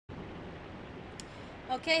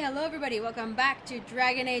Okay, hello everybody, welcome back to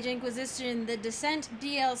Dragon Age Inquisition, the Descent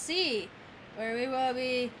DLC, where we will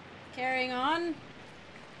be carrying on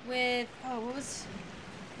with, what was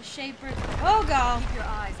the Shaper? Oh god! Keep your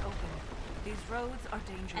eyes open. These roads are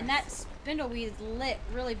dangerous. And that spindleweed is lit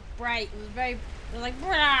really bright. It was like,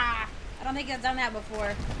 brah! I don't think I've done that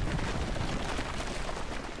before.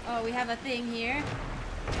 Oh, we have a thing here.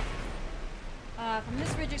 From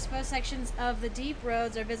this ridge, exposed sections of the deep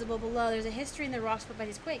roads are visible below. There's a history in the rocks put by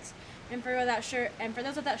these quakes, and for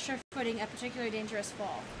those without sure footing, a particularly dangerous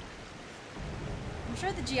fall. I'm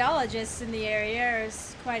sure the geologists in the area are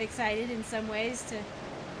quite excited in some ways to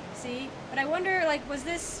see, but I wonder, like, was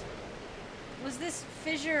this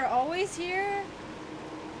fissure always here?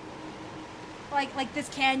 Like this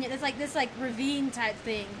canyon, it's like this ravine type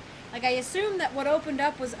thing. Like, I assume that what opened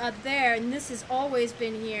up was up there, and this has always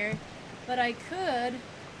been here. But I could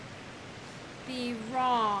be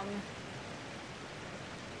wrong.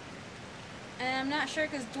 And I'm not sure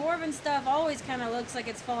because dwarven stuff always kind of looks like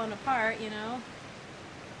it's falling apart, you know?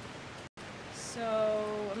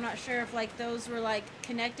 So I'm not sure if like those were like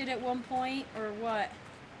connected at one point or what.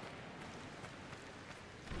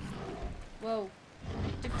 Whoa.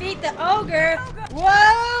 Defeat the ogre!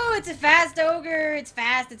 Whoa! It's a fast ogre! It's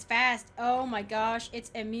fast, it's fast. Oh my gosh,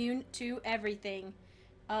 it's immune to everything.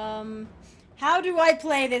 How do I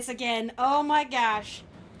play this again? Oh my gosh.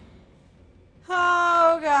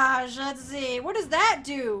 Oh gosh, let's see. What does that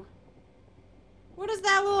do? What does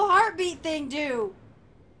that little heartbeat thing do?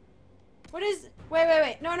 What is...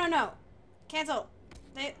 Wait. No. Cancel.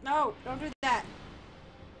 No, don't do that.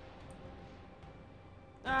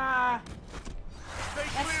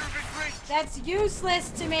 That's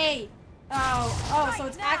useless to me. Oh, so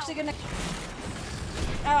it's actually gonna...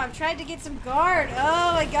 Oh, I've tried to get some guard.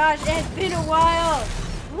 Oh my gosh, it's been a while.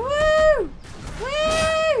 Woo!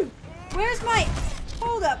 Woo! Where's my...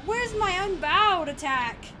 Hold up, where's my unbowed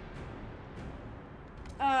attack?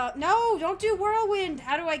 No, don't do whirlwind.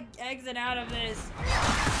 How do I exit out of this?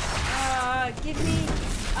 Give me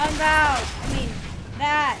unbowed. I mean,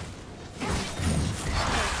 that.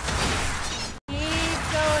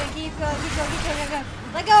 Keep going.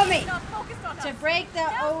 Let go of me! To break the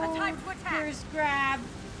ogre's grab,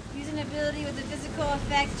 use an ability with the physical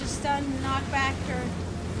effect to stun, knock back, or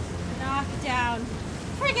knock down.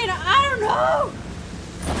 Freaking, I don't know!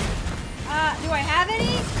 Do I have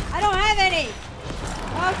any? I don't have any!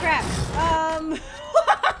 Oh crap.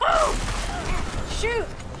 Shoot!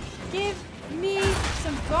 Give me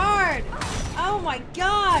some guard! Oh my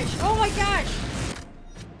gosh! Oh my gosh!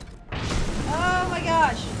 Oh my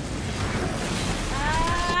gosh!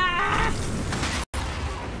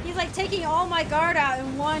 He's like taking all my guard out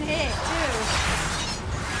in one hit, too.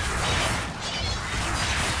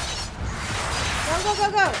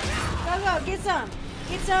 Go. Get some.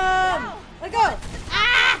 Let go.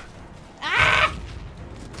 Ah!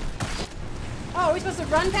 Oh, are we supposed to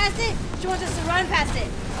run past it? She wants us to run past it.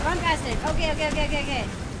 Run past it. Okay.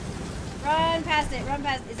 Run past it.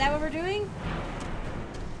 Is that what we're doing?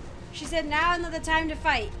 She said now is not the time to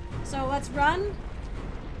fight. So let's run.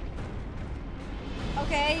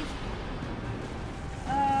 Okay.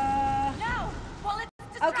 No. Well, it's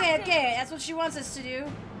distracting. Okay. That's what she wants us to do.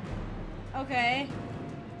 Okay.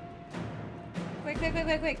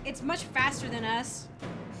 Quick. It's much faster than us.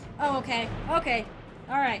 Oh, okay.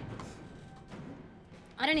 All right.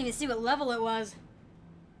 I didn't even see what level it was.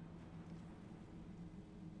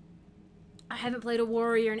 I haven't played a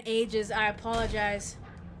warrior in ages. I apologize.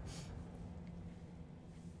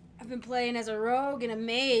 I've been playing as a rogue and a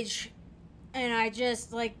mage. And I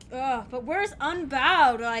just, like, but where's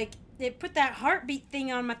unbowed? Like, they put that heartbeat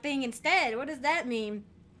thing on my thing instead. What does that mean?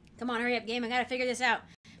 Come on, hurry up, game. I gotta figure this out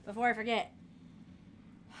before I forget.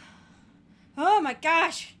 Oh my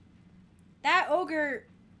gosh. That ogre,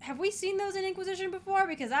 have we seen those in Inquisition before?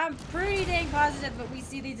 Because I'm pretty dang positive that we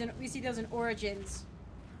see those in Origins.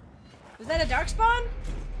 Was that a Darkspawn?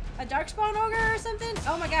 A Darkspawn ogre or something?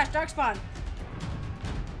 Oh my gosh, Darkspawn.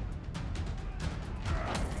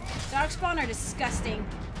 Darkspawn are disgusting.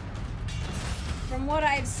 From what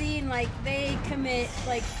I've seen, like, they commit,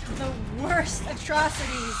 like, the worst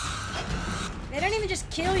atrocities. They don't even just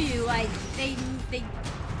kill you, like, they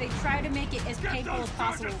try to make it as painful as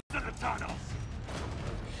possible.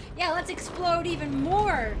 Yeah, let's explode even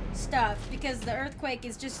more stuff, because the earthquake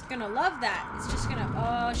is just gonna love that. It's just gonna,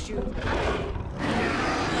 oh, shoot.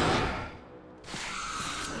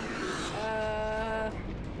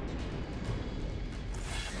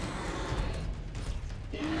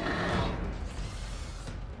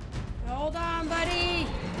 Hold on, buddy.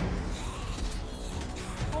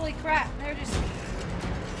 Holy crap, they're just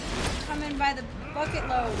coming by the bucket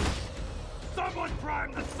load. Someone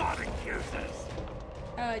prime the sonic fuses!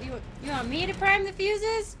 You want me to prime the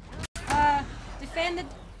fuses? Defend the...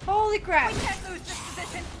 Holy crap! We can't lose this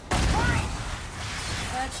position. Hurry!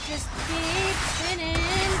 Let's just keep spinning.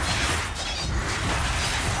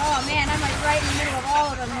 Oh man, I'm like right in the middle of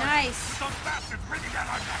all of them. Nice. Some bastards bringing down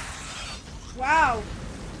our guns! Wow.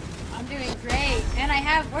 I'm doing great. And I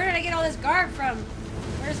have... Where did I get all this garb from?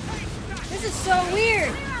 This is so weird.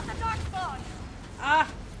 Clear out the dark spawn. Ah,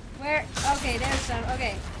 where? Okay, there's some.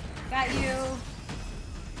 Okay, got you.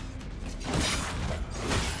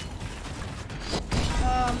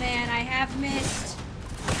 Oh man, I have missed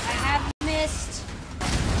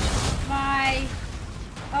my...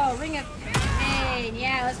 Oh, Ring of Pain.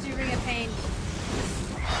 Yeah, let's do Ring of Pain.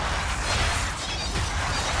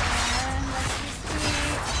 And let's just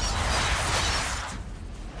see.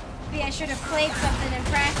 Maybe I should have played something and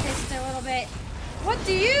practiced a little bit. What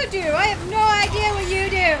do you do? I have no idea what you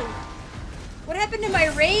do. What happened to my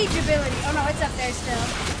rage ability? Oh no, it's up there still.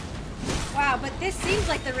 Wow, but this seems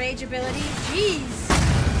like the rage ability. Jeez.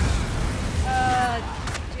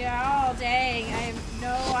 Yeah, oh dang, I have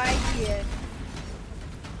no idea.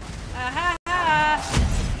 Aha!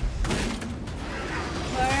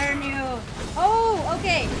 Learn you. Oh,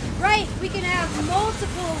 okay. Right, we can have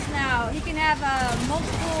multiples now. You can have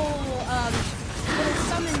multiple little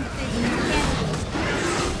summon things.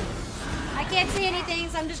 I can't see anything,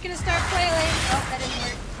 so I'm just gonna start flailing. Oh, that didn't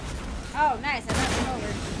work. Oh, nice. I knocked him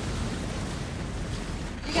over.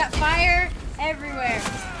 We got fire everywhere.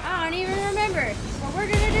 I don't even remember. But we're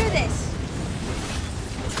gonna do this.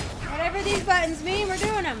 Whatever these buttons mean, we're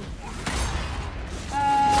doing them.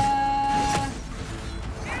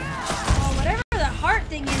 Well, whatever the heart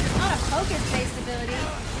thing is, it's not a focus-based ability.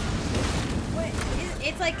 What?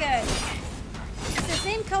 It's like a... It's the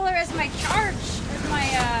same color as my charge, as my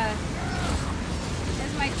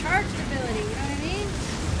charged ability, you know what I mean?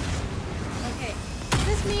 Okay. Does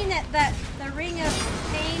this mean that the Ring of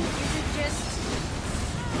Pain isn't just...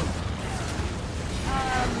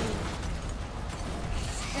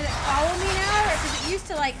 Does it follow me now, or because it used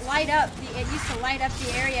to like light up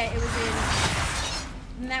the area it was in,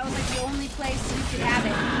 and that was like the only place you could have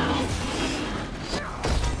it.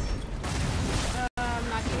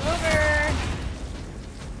 Knock you over.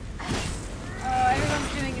 Oh,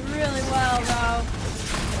 everyone's doing really well though.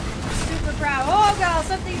 Super proud. Oh god,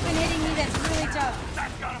 something's been hitting me that's really tough.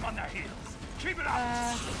 That's got him on their heels. Keep it up.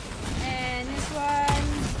 And this one,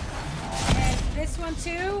 and this one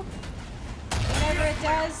too. Whatever it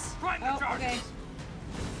does. Oh, okay.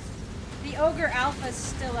 The Ogre Alpha's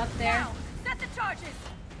still up there. Now, set the charges.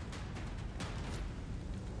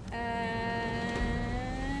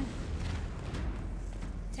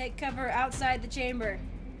 Take cover outside the chamber.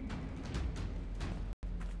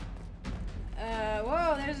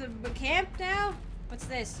 Whoa, there's a camp now? What's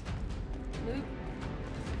this? Loot?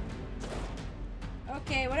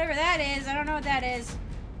 Okay, whatever that is, I don't know what that is.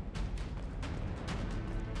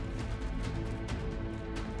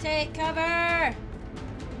 Take cover!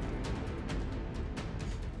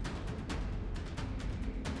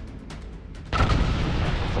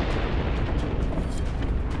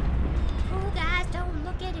 Cool guys don't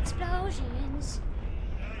look at explosions.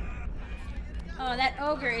 Oh, that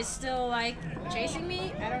ogre is still, like, chasing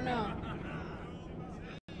me? I don't know.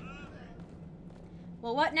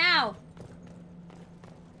 Well, what now?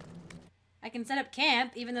 I can set up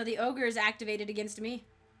camp, even though the ogre is activated against me.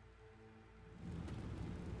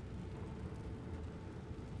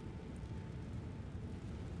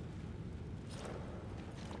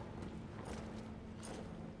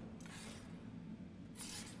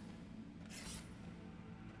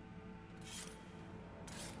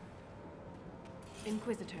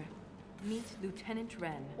 Inquisitor, meet Lieutenant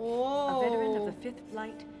Wren, Oh. a veteran of the 5th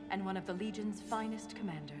Flight and one of the Legion's finest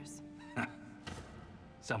commanders.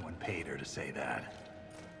 Someone paid her to say that.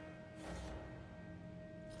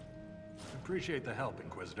 Appreciate the help,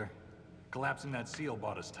 Inquisitor. Collapsing that seal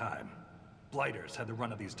bought us time. Blighters had the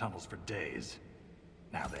run of these tunnels for days.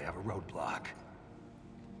 Now they have a roadblock.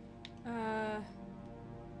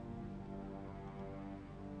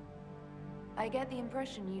 I get the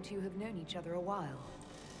impression you two have known each other a while.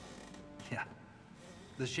 Yeah.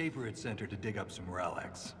 The Shaper had sent her to dig up some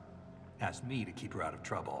relics. Asked me to keep her out of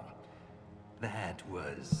trouble. That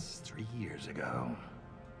was 3 years ago.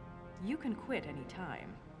 You can quit any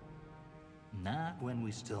time. Not when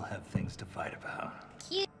we still have things to fight about.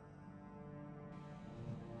 Cute.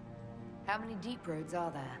 How many deep roads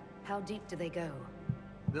are there? How deep do they go?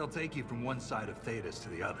 They'll take you from one side of Thetis to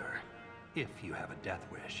the other, if you have a death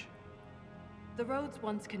wish. The roads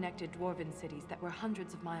once connected dwarven cities that were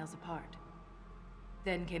hundreds of miles apart.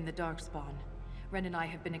 Then came the Darkspawn. Ren and I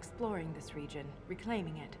have been exploring this region,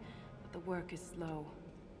 reclaiming it, but the work is slow.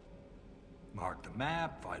 Mark the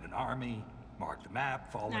map, fight an army. Mark the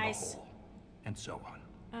map, fall Nice. in a hole. And so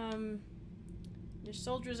on. Your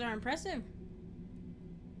soldiers are impressive.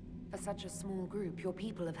 For such a small group, your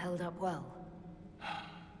people have held up well.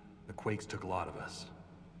 The Quakes took a lot of us.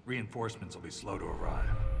 Reinforcements will be slow to arrive.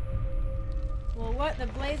 Well, what the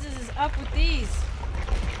blazes is up with these?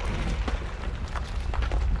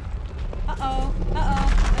 Uh-oh. Uh-oh.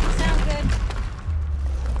 Doesn't sound good.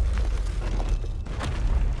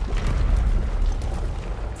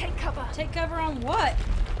 Take cover! Take cover on what?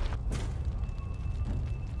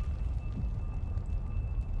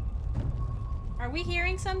 Are we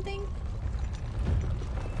hearing something?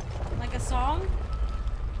 Like a song?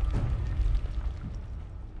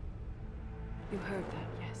 You heard that,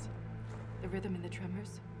 yes? The rhythm in the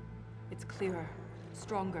tremors? It's clearer,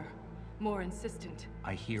 stronger, more insistent.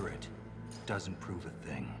 I hear it. Doesn't prove a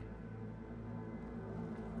thing.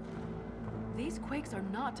 These quakes are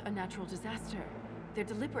not a natural disaster. They're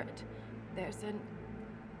deliberate. There's an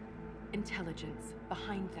intelligence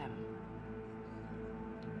behind them.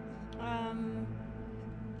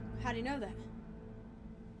 How do you know that?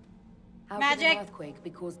 How Magic! could an earthquake be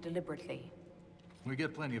caused deliberately? We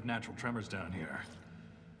get plenty of natural tremors down here.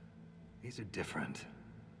 These are different.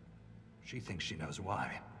 She thinks she knows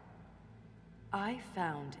why. I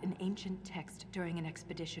found an ancient text during an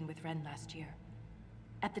expedition with Ren last year.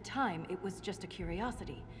 At the time, it was just a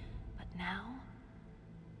curiosity, but now...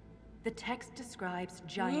 The text describes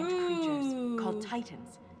giant creatures called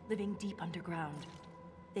Titans, living deep underground.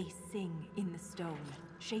 They sing in the stone,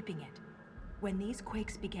 shaping it. When these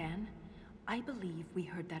quakes began, I believe we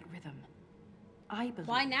heard that rhythm. I believe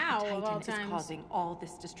Why now, the of all Titan is times? causing all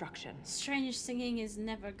this destruction. Strange singing is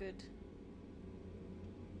never good.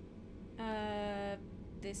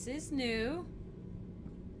 This is new.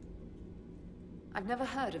 I've never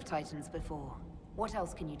heard of Titans before. What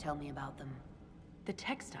else can you tell me about them? The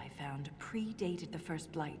text I found predated the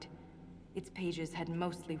First Blight. Its pages had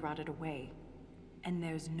mostly rotted away. And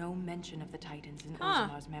there's no mention of the Titans in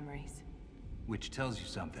Ozumar's memories. Which tells you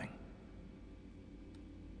something.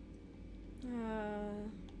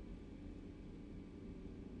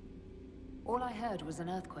 All I heard was an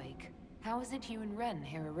earthquake. How is it you and Ren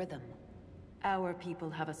hear a rhythm? Our people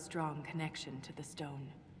have a strong connection to the stone.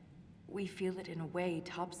 We feel it in a way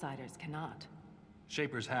topsiders cannot.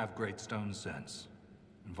 Shapers have great stone sense.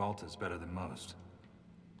 And Volta's better than most.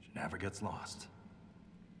 She never gets lost.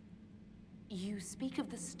 You speak of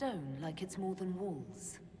the stone like it's more than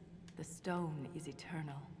walls. The stone is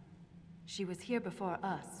eternal. She was here before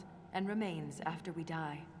us, and remains after we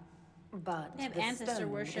die. But They have the ancestor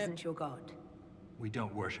stone worship. isn't your god. We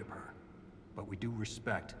don't worship her, but we do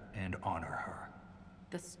respect and honor her.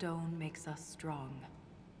 The stone makes us strong,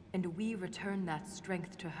 and we return that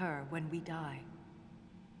strength to her when we die.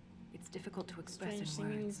 It's difficult to express Strange in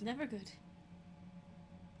singing words. is never good.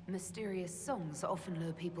 Mysterious songs often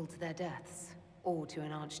lure people to their deaths, or to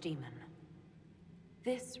an archdemon.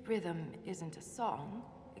 This rhythm isn't a song,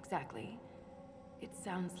 exactly. It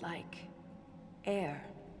sounds like air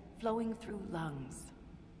flowing through lungs.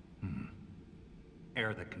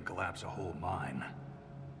 Air that can collapse a whole mine.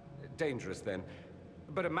 Dangerous, then.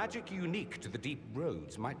 But a magic unique to the deep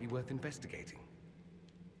roads might be worth investigating.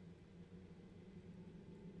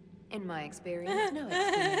 In my experience, no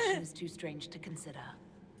explanation is too strange to consider.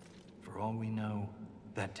 For all we know,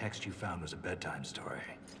 that text you found was a bedtime story.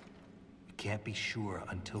 We can't be sure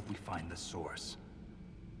until we find the source.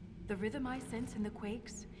 The rhythm I sense in the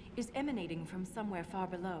quakes is emanating from somewhere far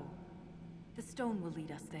below. The stone will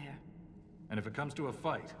lead us there. And if it comes to a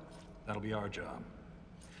fight, that'll be our job.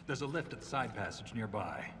 There's a lift at the side passage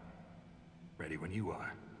nearby. Ready when you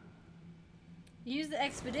are. Use the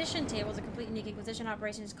expedition table to complete unique Inquisition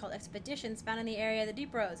operations called expeditions found in the area of the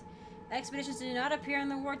Deep Roads. Expeditions do not appear on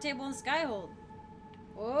the war table in Skyhold.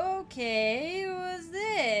 Okay, what's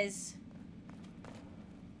this?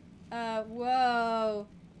 Whoa.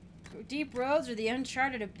 Deep Roads or the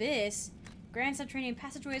Uncharted Abyss. Grand subterranean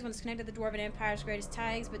passageways once connected the Dwarven Empire's greatest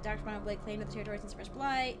ties, but Dr. Brown Blade claimed the territory since First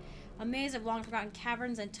Blight. A maze of long-forgotten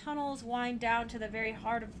caverns and tunnels wind down to the very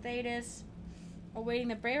heart of Thedas, awaiting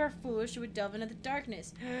the brave or foolish who would delve into the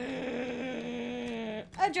darkness.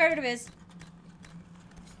 Uncharted Abyss.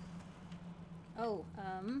 Oh,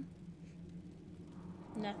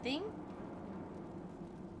 nothing?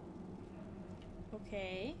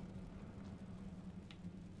 Okay.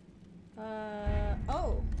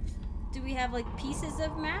 Oh. Do we have, like, pieces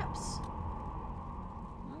of maps?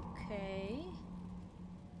 Okay.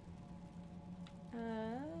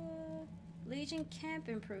 Legion camp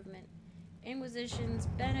improvement. Inquisition's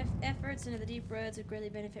efforts into the deep roads would greatly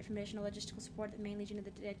benefit from additional logistical support at the main Legion of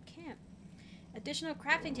the Dead camp. Additional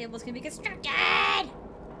crafting tables can be constructed!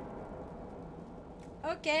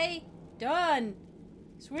 Okay, done.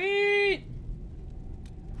 Sweet!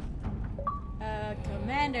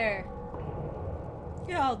 Commander.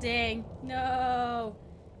 Oh, dang. No.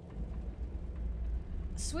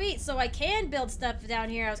 Sweet, so I can build stuff down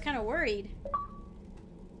here. I was kind of worried.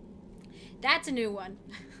 That's a new one.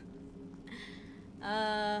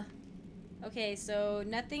 Okay, so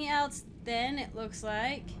nothing else then, it looks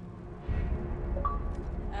like.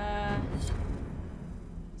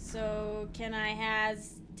 So can I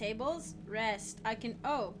has tables? Rest. I can,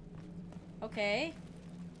 oh. Okay.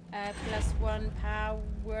 +1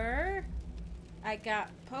 power. I got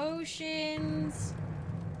potions.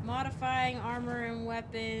 Modifying armor and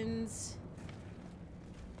weapons.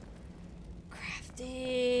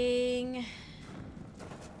 Crafting.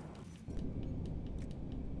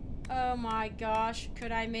 Oh my gosh.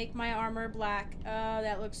 Could I make my armor black? Oh,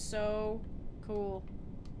 that looks so cool.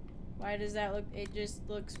 Why does that look? It just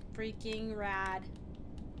looks freaking rad.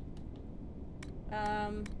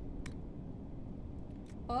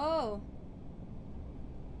 Oh.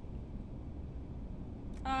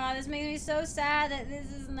 Aw, this makes me so sad that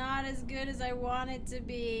this is not as good as I want it to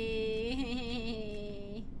be.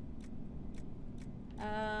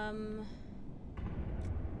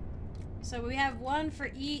 So we have one for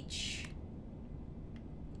each.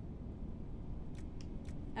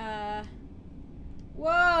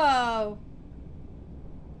 Whoa!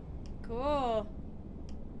 Cool.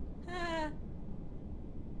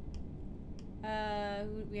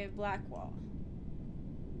 We have Blackwall.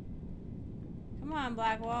 Come on,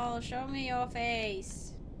 Blackwall, show me your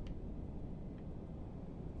face.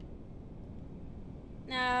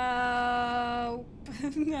 No.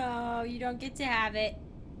 No, you don't get to have it.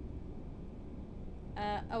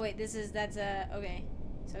 Oh wait, that's okay.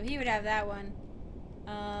 So he would have that one.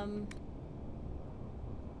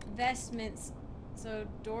 Vestments. So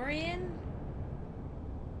Dorian?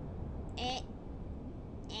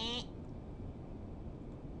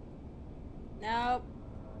 Nope.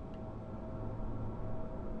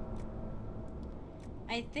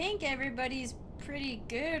 I think everybody's pretty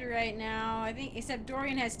good right now. I think, except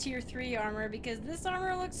Dorian has tier 3 armor because this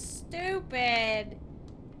armor looks stupid.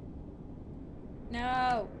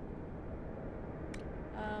 No.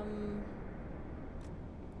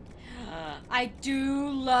 I do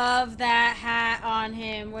love that hat on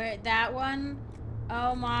him. Where that one?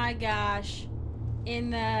 Oh my gosh. In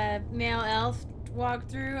the male elf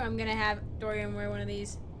walkthrough, I'm gonna have Dorian wear one of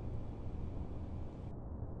these.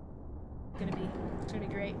 It's gonna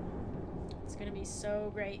be great. It's gonna be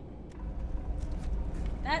so great.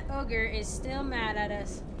 That ogre is still mad at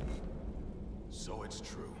us. So it's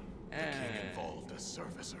true. The king involved a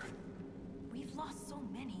servicer. We've lost so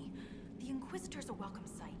many. The Inquisitor's a welcome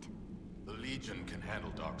sight. The Legion can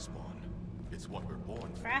handle Darkspawn. It's what we're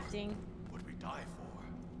born for. Crafting. What we die for.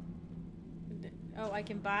 Oh, I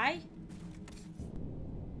can buy?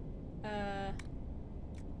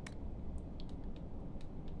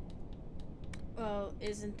 Well,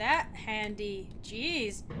 isn't that handy?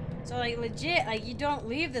 Jeez. So, like, legit, like, you don't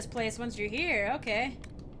leave this place once you're here. Okay.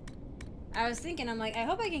 I was thinking, I'm like, I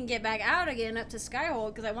hope I can get back out again up to Skyhold,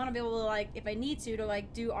 because I want to be able to, like, if I need to,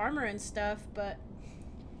 like, do armor and stuff, but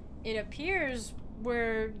it appears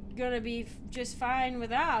we're gonna be just fine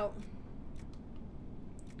without.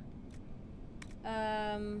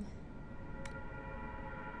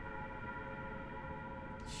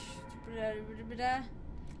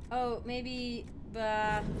 Oh, maybe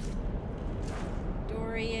the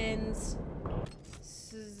Dorian's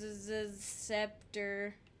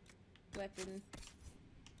scepter weapon.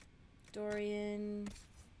 Dorian.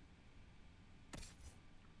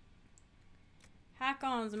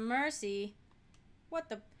 Hakon's Mercy. What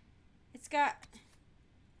the? It's got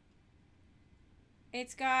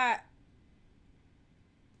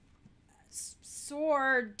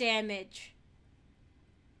sword damage.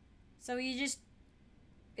 So you just,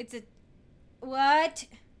 it's a, what?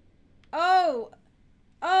 Oh,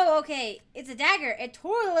 okay. It's a dagger. It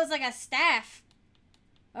totally looks like a staff.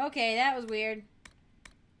 Okay, that was weird.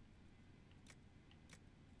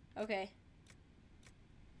 Okay.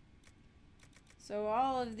 So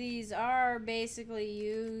all of these are basically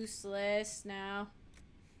useless now.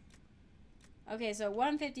 Okay, so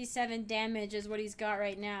 157 damage is what he's got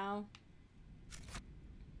right now.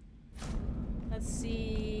 Let's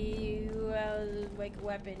see, like a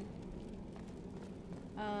weapon.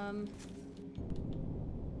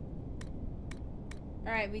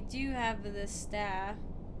 Alright, we do have the staff.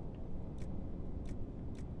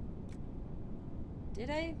 Did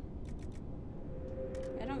I?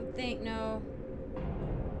 I don't think, no.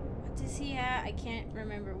 What does he have? I can't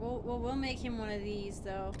remember. We'll make him one of these,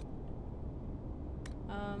 though.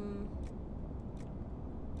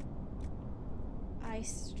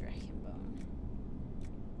 Ice Dragon Bone.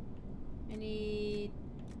 I need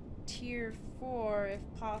tier 4 if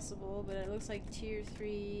possible, but it looks like tier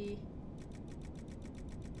 3.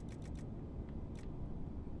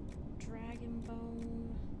 Dragon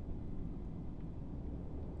Bone.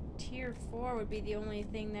 Tier 4 would be the only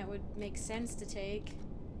thing that would make sense to take.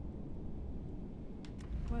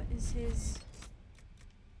 What is his...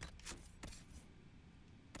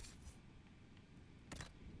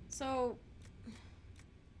 So...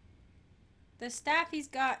 the staff he's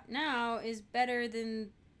got now is better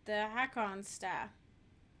than the Hakon's staff.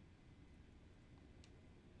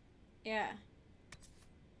 Yeah.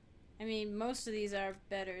 I mean, most of these are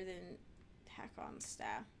better than Hakon's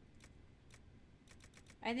staff.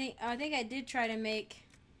 I think I did try to make...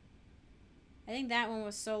 I think that one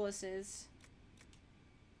was Solus's.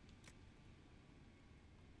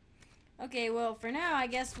 Okay, well, for now, I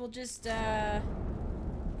guess we'll just deal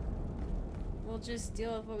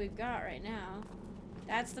with what we've got right now.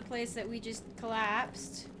 That's the place that we just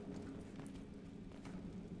collapsed.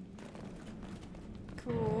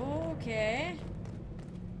 Cool, okay.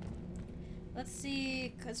 Let's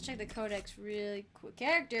see, let's check the codex really quick.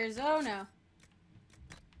 Characters, oh no.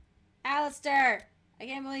 Alistair! I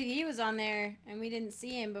can't believe he was on there and we didn't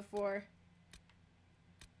see him before.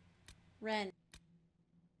 Ren.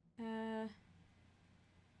 Nah.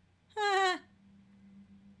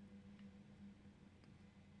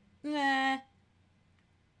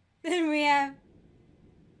 Then we have...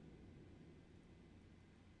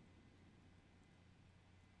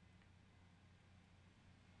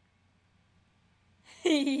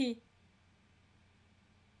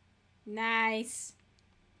 Nice.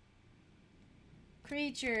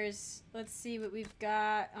 Creatures. Let's see what we've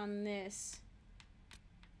got on this.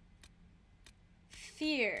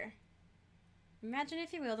 Fear. Imagine,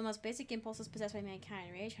 if you will, the most basic impulses possessed by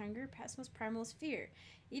mankind. Rage, hunger, perhaps most primal is fear.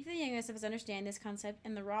 Even the youngest of us understand this concept,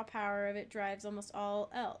 and the raw power of it drives almost all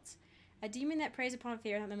else. A demon that preys upon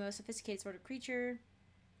fear is not the most sophisticated sort of creature.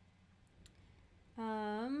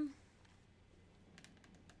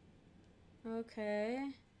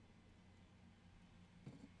 Okay.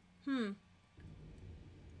 I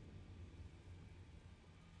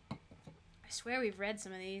swear we've read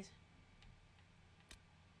some of these.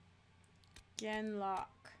 Genlock.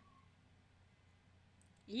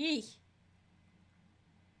 Yee.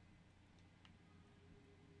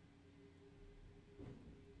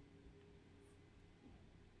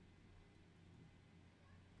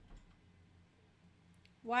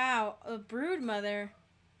 Wow, a brood mother.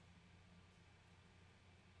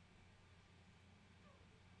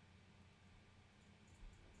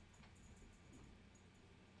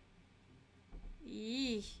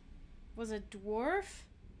 Yee. Was a dwarf?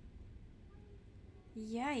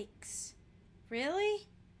 Yikes. Really?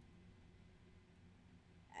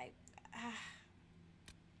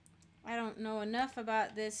 I don't know enough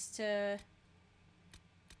about this to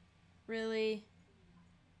really...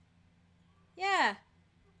 Yeah.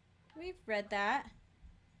 We've read that.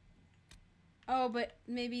 Oh, but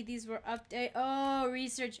maybe these were updated. Oh,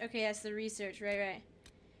 research. Okay, that's the research. Right.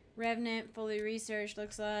 Revenant, fully researched,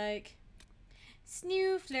 looks like.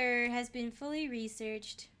 Snoofler has been fully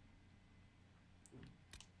researched.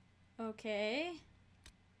 Okay.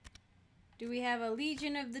 Do we have a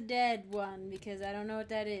Legion of the Dead one? Because I don't know what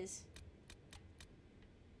that is.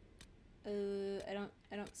 I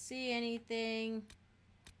don't see anything.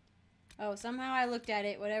 Oh, somehow I looked at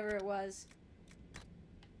it, whatever it was.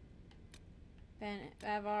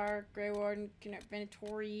 Bavar, Grey Warden,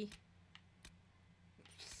 Venatori.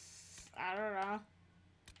 I don't know.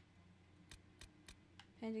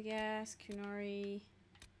 Pentagast, Kunori,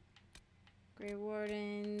 Grey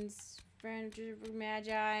Wardens,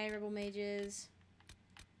 Magi, Rebel Mages.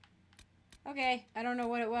 Okay, I don't know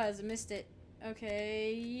what it was. I missed it.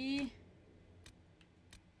 Okay.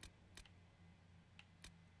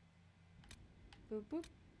 Boop boop.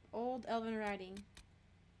 Old Elven Writing.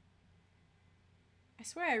 I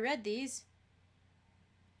swear I read these.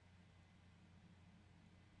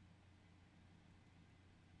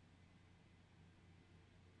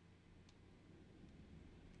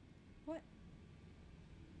 What?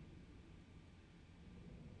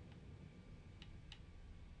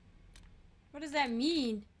 What does that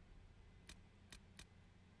mean?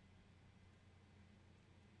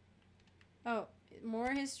 Oh,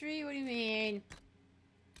 more history? What do you mean?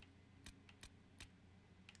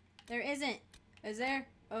 There isn't. Is there?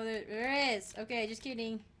 Oh, there is. Okay, just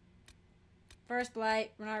kidding. First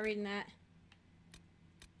Blight. We're not reading that.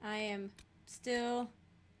 I am still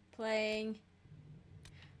playing.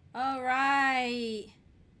 All right.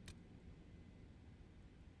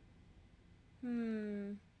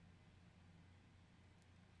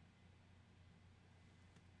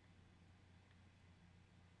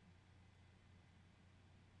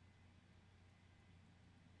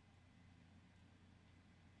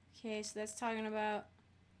 Okay, so that's talking about...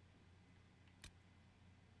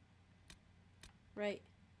 Right.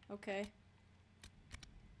 Okay.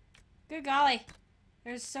 Good golly.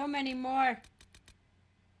 There's so many more.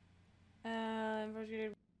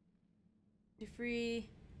 Free.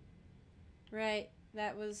 Right.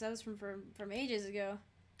 That was from ages ago.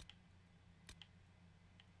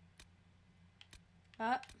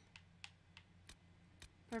 Up.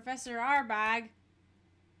 Professor Arbag.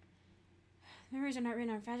 Memories are not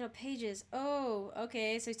written on fragile pages. Oh,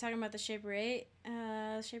 okay. So he's talking about the Shaper 8.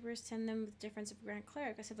 Shapers tend them with difference of Grand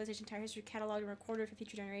Cleric, a civilization's entire history cataloged and recorded for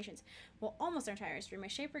future generations. Well, almost their entire history. My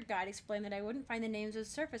Shaper guide explained that I wouldn't find the names of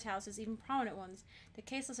surface houses, even prominent ones. The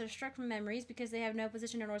caseless are struck from memories because they have no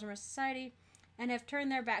position in ordinary society and have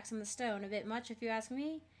turned their backs on the stone. A bit much, if you ask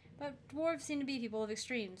me, but dwarves seem to be people of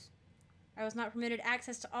extremes. I was not permitted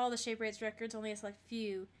access to all the Shaper 8's records, only a select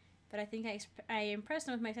few. But I think I impressed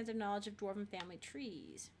them with my extensive knowledge of dwarven family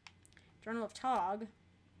trees. Journal of Tog.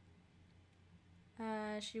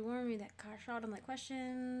 She warned me that Karshad and like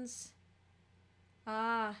questions.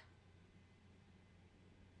 Ah.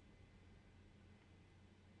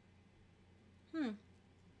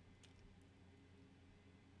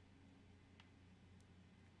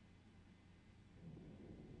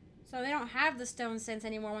 So they don't have the stone sense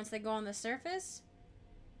anymore once they go on the surface?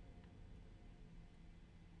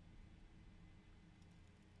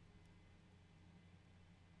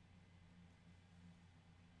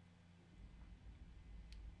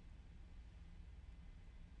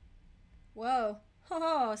 Whoa.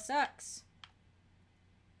 Oh, sucks.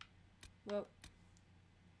 Whoa.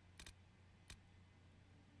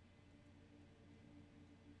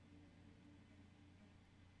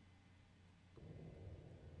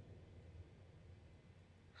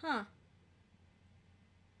 Huh.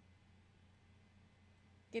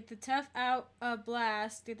 Get the tough out of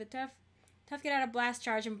blast. Get the tough get out of blast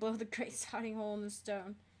charge and blow the great sodding hole in the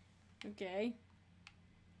stone. Okay.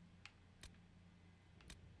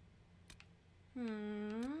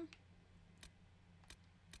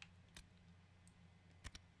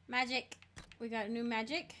 Magic. We got new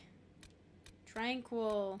magic.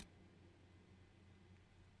 Tranquil.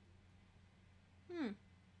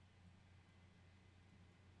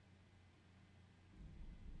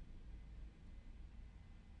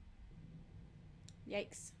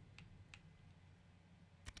 Yikes.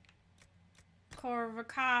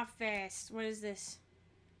 Corvacophis. What is this?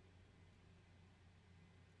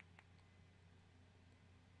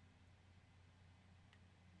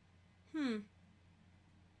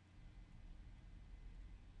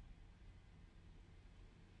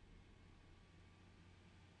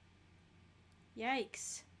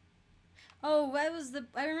 Yikes. Oh, that was the...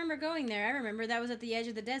 I remember going there. I remember that was at the edge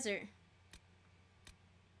of the desert.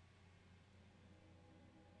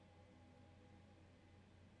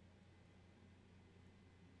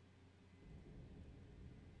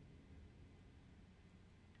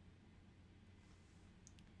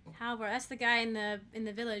 Halvor, that's the guy in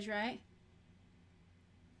the village, right?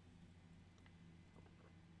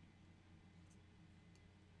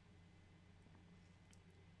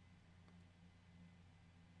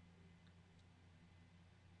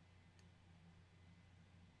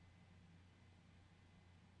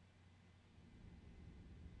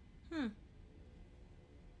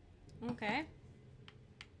 Okay.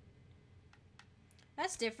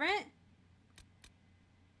 That's different.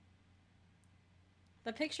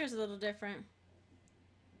 The picture's a little different.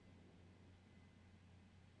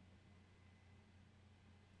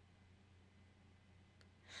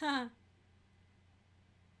 Huh.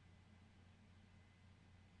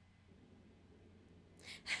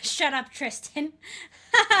 Shut up, Tristan.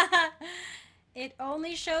 It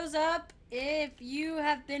only shows up if you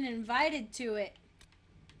have been invited to it.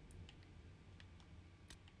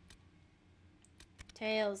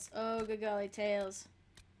 Tails. Oh, good golly, tails.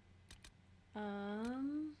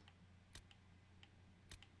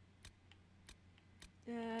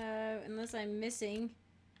 Unless I'm missing.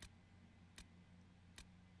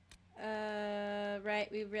 Right,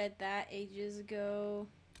 we read that ages ago.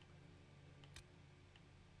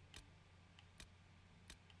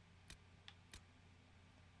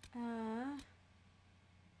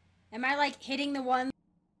 Am I like hitting the one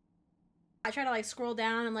I try to like scroll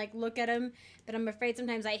down and like look at them, but I'm afraid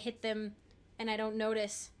sometimes I hit them and I don't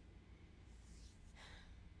notice.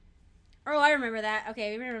 Oh, I remember that.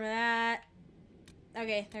 Okay, we remember that.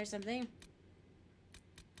 Okay, there's something.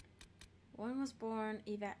 One was born,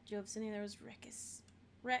 Evat Jovsini, there was Rekus.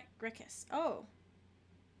 Rekus. Oh.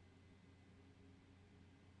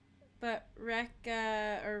 But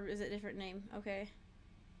or is it a different name? Okay.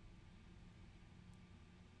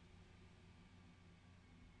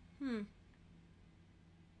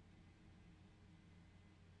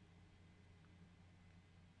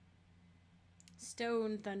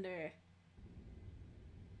 Stone Thunder.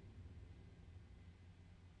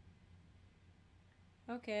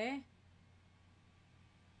 Okay.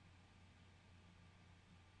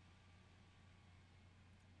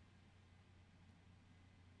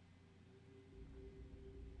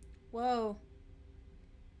 Whoa.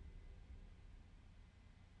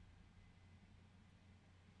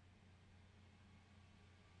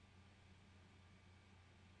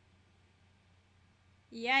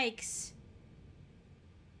 Yikes.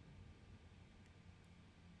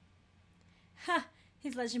 Ha!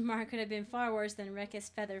 His legend mark could have been far worse than Rekus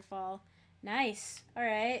Featherfall. Nice.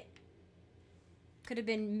 Alright. Could have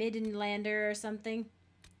been Middenlander or something.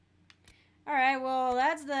 Alright, well,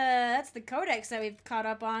 that's the codex that we've caught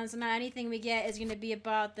up on. So now anything we get is going to be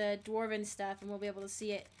about the dwarven stuff, and we'll be able to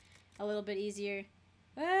see it a little bit easier.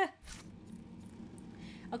 Ah.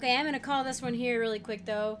 Okay, I'm going to call this one here really quick,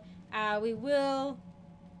 though. We will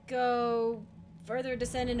go further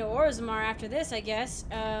descend into Orzammar after this, I guess.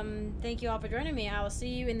 Thank you all for joining me. I will see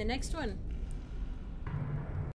you in the next one.